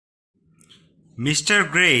Mr.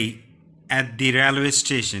 Gray at the railway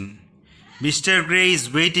station. Mr. Gray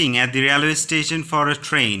is waiting at the railway station for a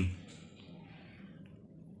train.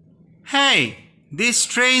 Hey, this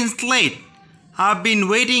train's late. I've been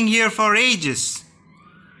waiting here for ages.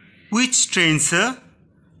 Which train, sir?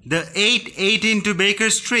 The 8:18 to Baker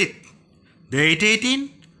Street. The 8:18?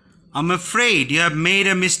 I'm afraid you have made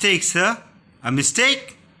a mistake, sir. A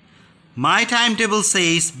mistake? My timetable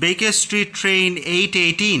says Baker Street train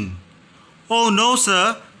 8:18. Oh no,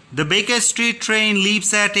 sir. The Baker Street train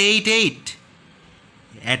leaves at 8:08.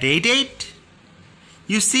 At 8:08?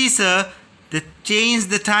 You see, sir, they changed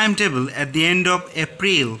the timetable at the end of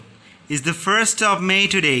April. It's the 1st of May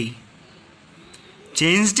today.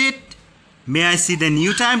 Changed it? May I see the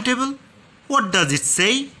new timetable? What does it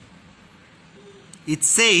say? It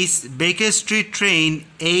says Baker Street train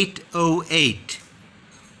 8:08.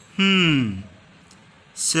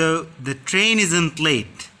 So the train isn't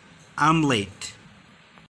late. I'm late.